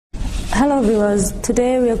Hello viewers,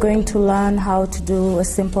 today we are going to learn how to do a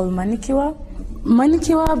simple manicure.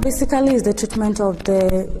 Manicure basically is the treatment of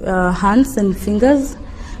the hands and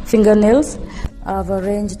fingernails. I've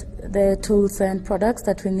arranged the tools and products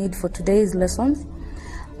that we need for today's lessons.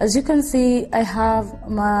 As you can see, I have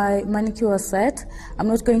my manicure set. I'm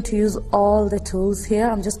not going to use all the tools here.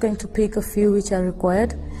 I'm just going to pick a few which are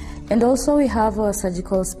required. And also we have a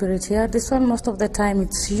surgical spirit here. This one, most of the time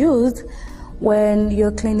it's used when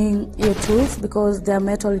you're cleaning your tools because they're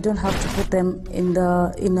metal. You don't have to put them in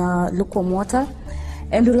lukewarm water.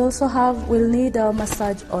 And we'll need a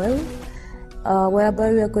massage oil,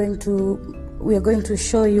 whereby we are going to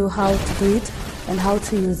show you how to do it and how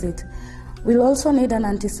to use it. We'll also need an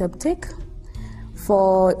antiseptic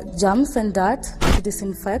for germs and dirt to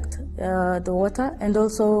disinfect the water, and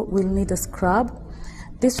also we'll need a scrub.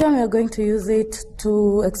 This one we are going to use it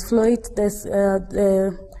to exfoliate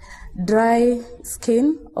the dry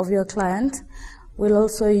skin of your client. We'll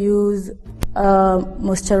also use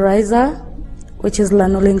moisturizer, which is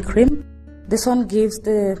lanolin cream. This one gives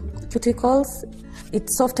the cuticles, it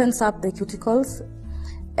softens up the cuticles.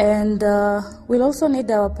 And we'll also need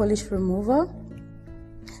our polish remover.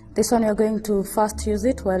 This one you're going to first use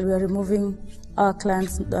it while we are removing our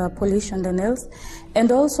client's polish on the nails. And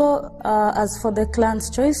also, as for the client's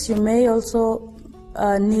choice, you may also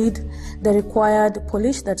need the required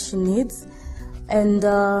polish that she needs. And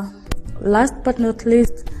last but not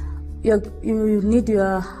least, you need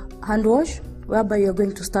your hand wash, whereby you're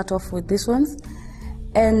going to start off with these ones.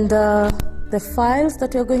 And the files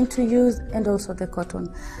that we're going to use, and also the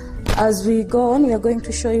cotton. As we go on, we are going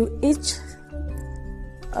to show you each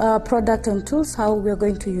product and tools, how we are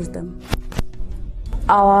going to use them.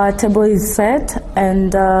 Our table is set,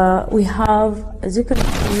 and we have, as you can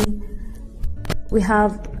see, we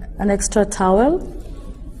have an extra towel.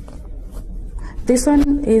 This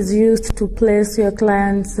one is used to place your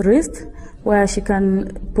client's wrist, where she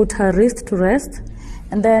can put her wrist to rest.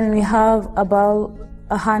 And then we have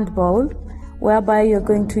a hand bowl, whereby you're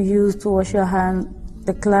going to use to wash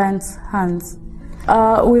the client's hands.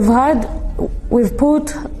 We've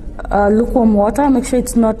put lukewarm water. Make sure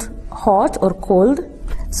it's not hot or cold.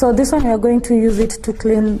 So this one we are going to use it to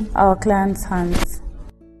clean our client's hands.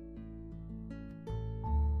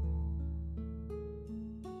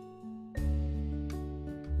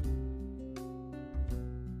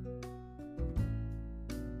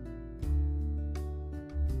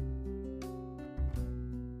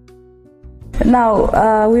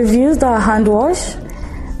 Now, we've used our hand wash.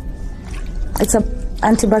 It's an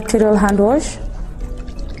antibacterial hand wash.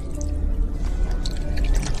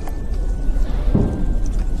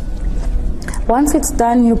 Once it's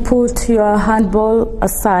done, you put your hand bowl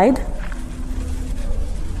aside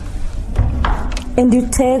and you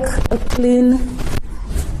take a clean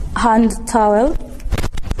hand towel.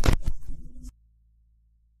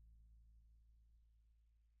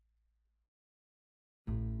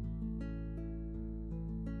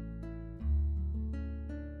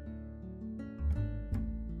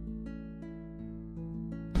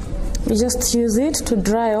 You just use it to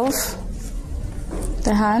dry off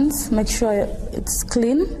the hands. Make sure it's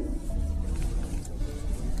clean.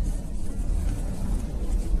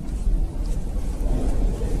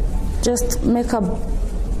 Just make a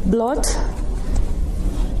blot,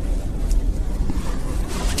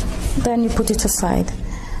 then you put it aside.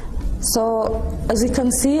 So as you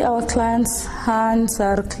can see, our client's hands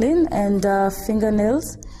are clean and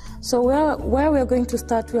fingernails. So where we're going to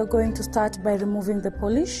start, we are going to start by removing the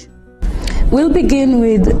polish. We'll begin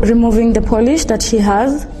with removing the polish that she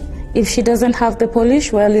has. If she doesn't have the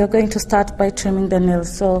polish, well, you're going to start by trimming the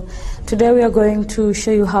nails. So today we are going to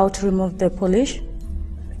show you how to remove the polish.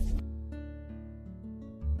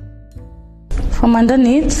 From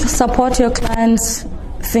underneath, support your client's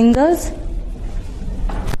fingers.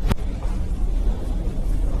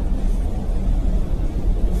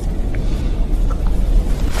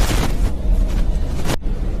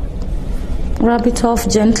 Rub it off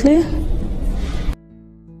gently.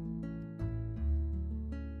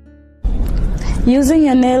 Using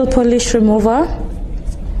your nail polish remover,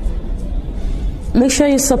 make sure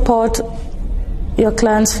you support your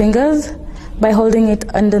client's fingers by holding it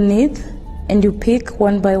underneath, and you pick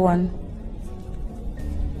one by one.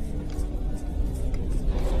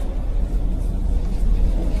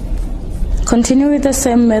 Continue with the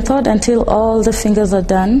same method until all the fingers are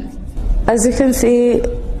done. As you can see,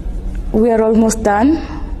 we are almost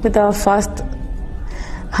done with our first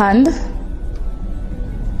hand.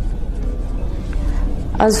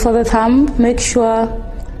 As for the thumb, make sure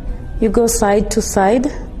you go side to side,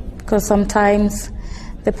 because sometimes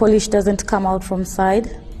the polish doesn't come out from side.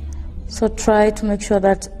 So try to make sure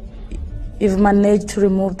that you've managed to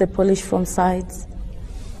remove the polish from sides.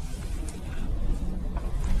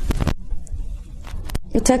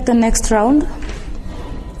 You take the next round.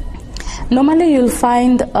 Normally you'll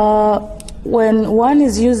find when one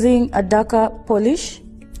is using a darker polish,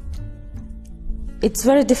 it's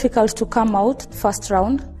very difficult to come out first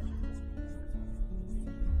round.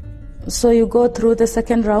 So you go through the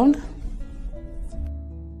second round.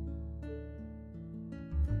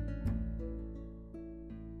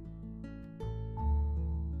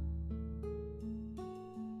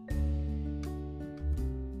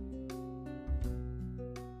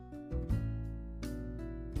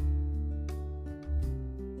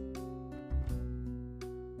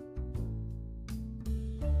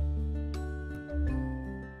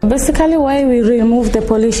 Basically, why we remove the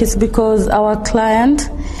polish is because our client,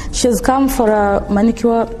 she's come for a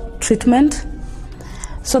manicure treatment.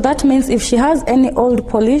 So that means if she has any old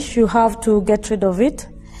polish, you have to get rid of it.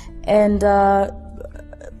 And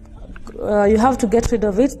you have to get rid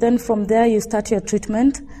of it. Then from there, you start your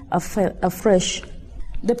treatment afresh.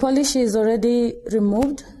 The polish is already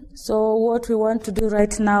removed. So what we want to do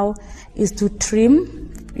right now is to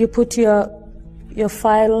trim. You put your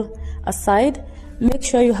file aside. Make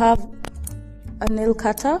sure you have a nail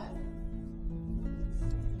cutter.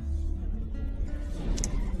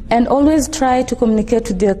 And always try to communicate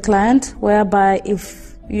with your client, whereby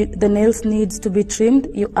if the nails needs to be trimmed,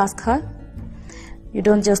 you ask her. You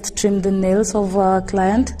don't just trim the nails of a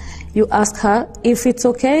client. You ask her. If it's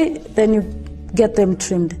okay, then you get them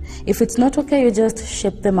trimmed. If it's not okay, you just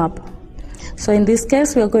shape them up. So in this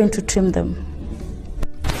case, we are going to trim them.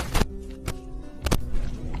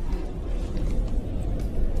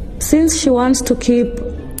 Since she wants to keep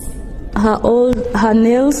her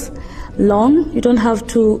nails long, you don't have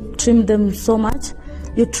to trim them so much.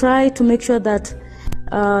 You try to make sure that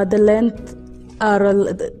the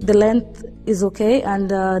length is okay and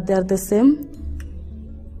they're the same.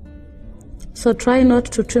 So try not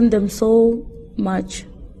to trim them so much,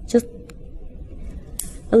 just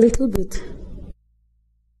a little bit.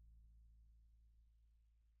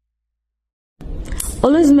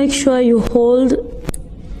 Always make sure you hold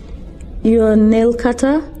your nail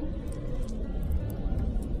cutter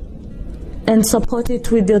and support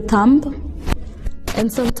it with your thumb.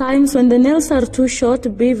 And sometimes when the nails are too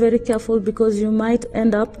short, be very careful because you might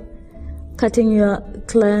end up cutting your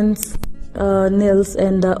client's nails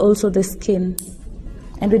and also the skin.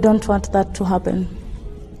 And we don't want that to happen.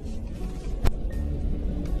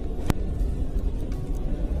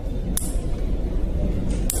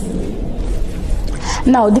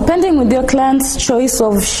 Now, depending with your client's choice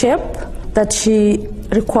of shape that she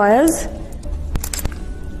requires,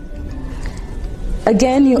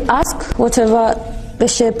 again, you ask whatever the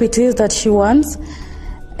shape it is that she wants,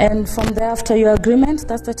 and from there, after your agreement,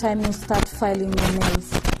 that's the time you start filing your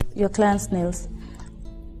nails, your client's nails.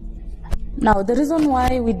 Now, the reason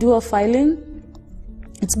why we do a filing,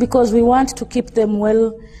 it's because we want to keep them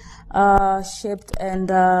well shaped and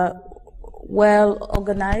well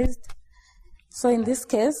organized. So in this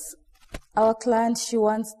case, our client, she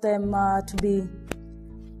wants them to be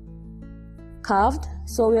carved.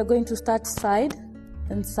 So we are going to start side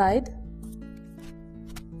and side.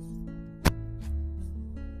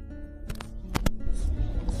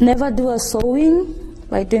 Never do a sewing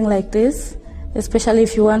by doing like this, especially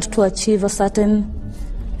if you want to achieve a certain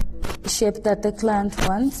shape that the client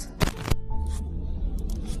wants.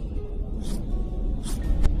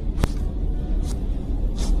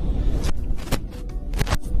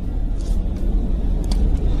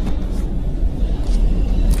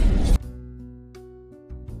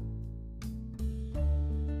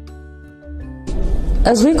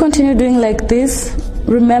 As we continue doing like this,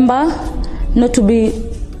 remember not to be,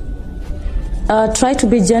 try to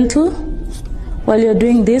be gentle while you're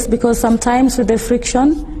doing this, because sometimes with the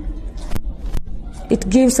friction, it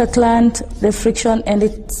gives a client the friction and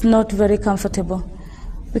it's not very comfortable.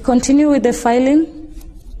 We continue with the filing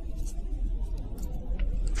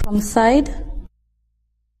from side.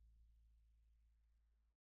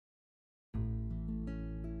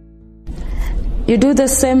 You do the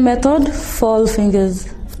same method for all fingers.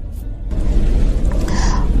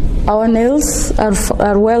 Our nails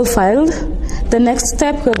are well filed. The next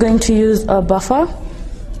step, we're going to use a buffer.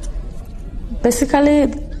 Basically,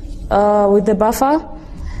 with the buffer,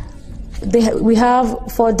 we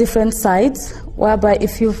have 4 different sides, whereby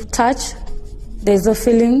if you touch, there's a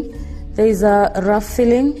filling, there's a rough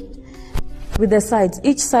filling with the sides.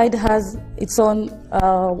 Each side has its own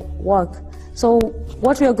work. So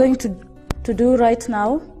what we are going to do right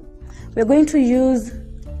now, we're going to use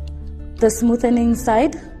the smoothening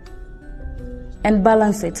side and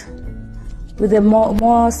balance it with a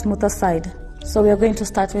more smoother side. So we are going to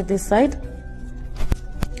start with this side.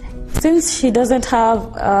 Since she doesn't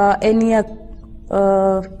have any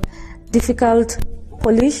difficult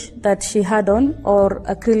polish that she had on or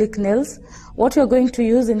acrylic nails, what we're going to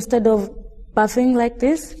use, instead of buffing like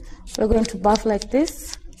this, we're going to buff like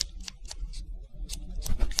this.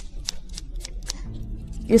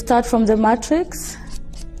 You start from the matrix.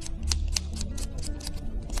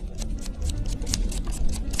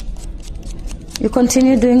 You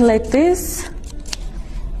continue doing like this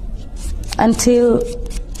until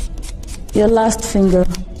your last finger.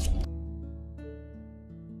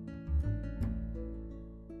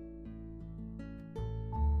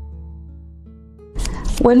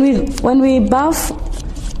 When we buff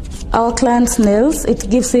our client's nails, it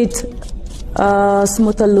gives it a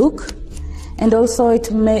smoother look, and also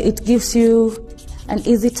it gives you an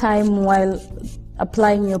easy time while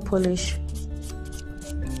applying your polish.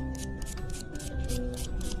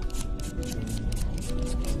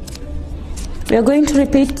 We are going to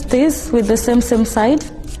repeat this with the same side.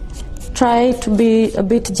 Try to be a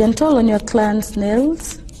bit gentle on your client's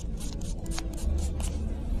nails.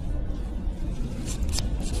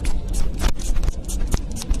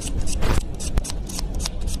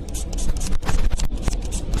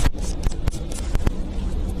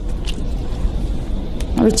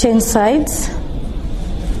 We change sides.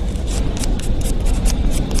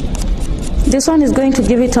 This one is going to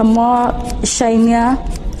give it a more shinier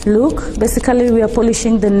look. Basically, we are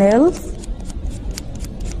polishing the nails.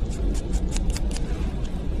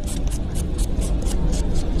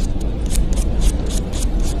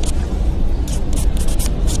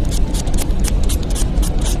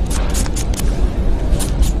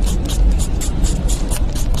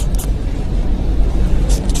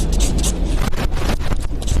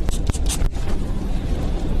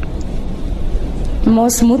 More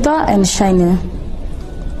smoother and shinier.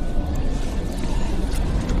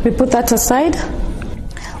 We put that aside.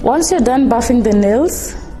 Once you're done buffing the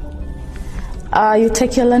nails, you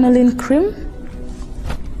take your lanolin cream.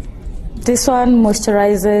 This one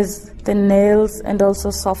moisturizes the nails and also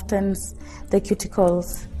softens the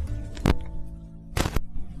cuticles.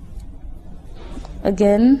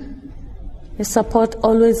 Again, you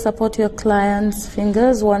always support your client's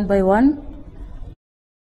fingers one by one.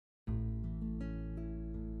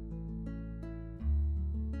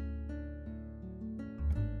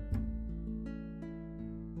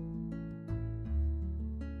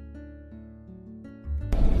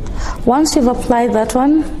 Once you've applied that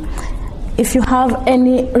one, if you have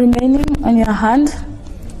any remaining on your hand,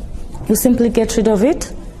 you simply get rid of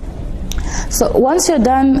it. So once you're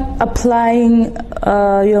done applying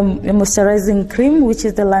your moisturizing cream, which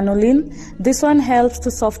is the lanolin, this one helps to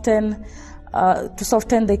soften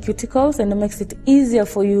the cuticles, and it makes it easier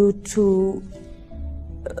for you to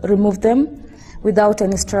remove them without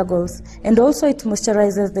any struggles. And also it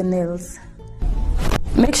moisturizes the nails.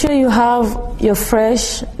 Make sure you have your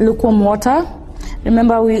fresh lukewarm water.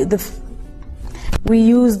 Remember, we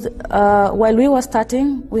used, while we were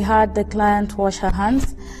starting, we had the client wash her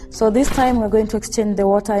hands. So this time we're going to exchange the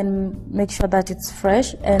water and make sure that it's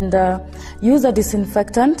fresh, and use a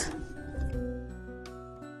disinfectant.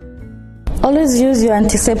 Always use your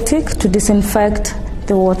antiseptic to disinfect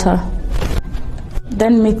the water.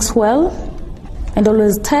 Then mix well, and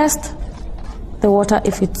always test the water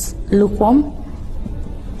if it's lukewarm.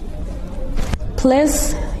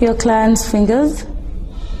 Place your client's fingers.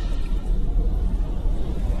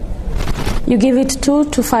 You give it 2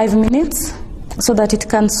 to 5 minutes so that it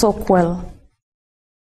can soak well.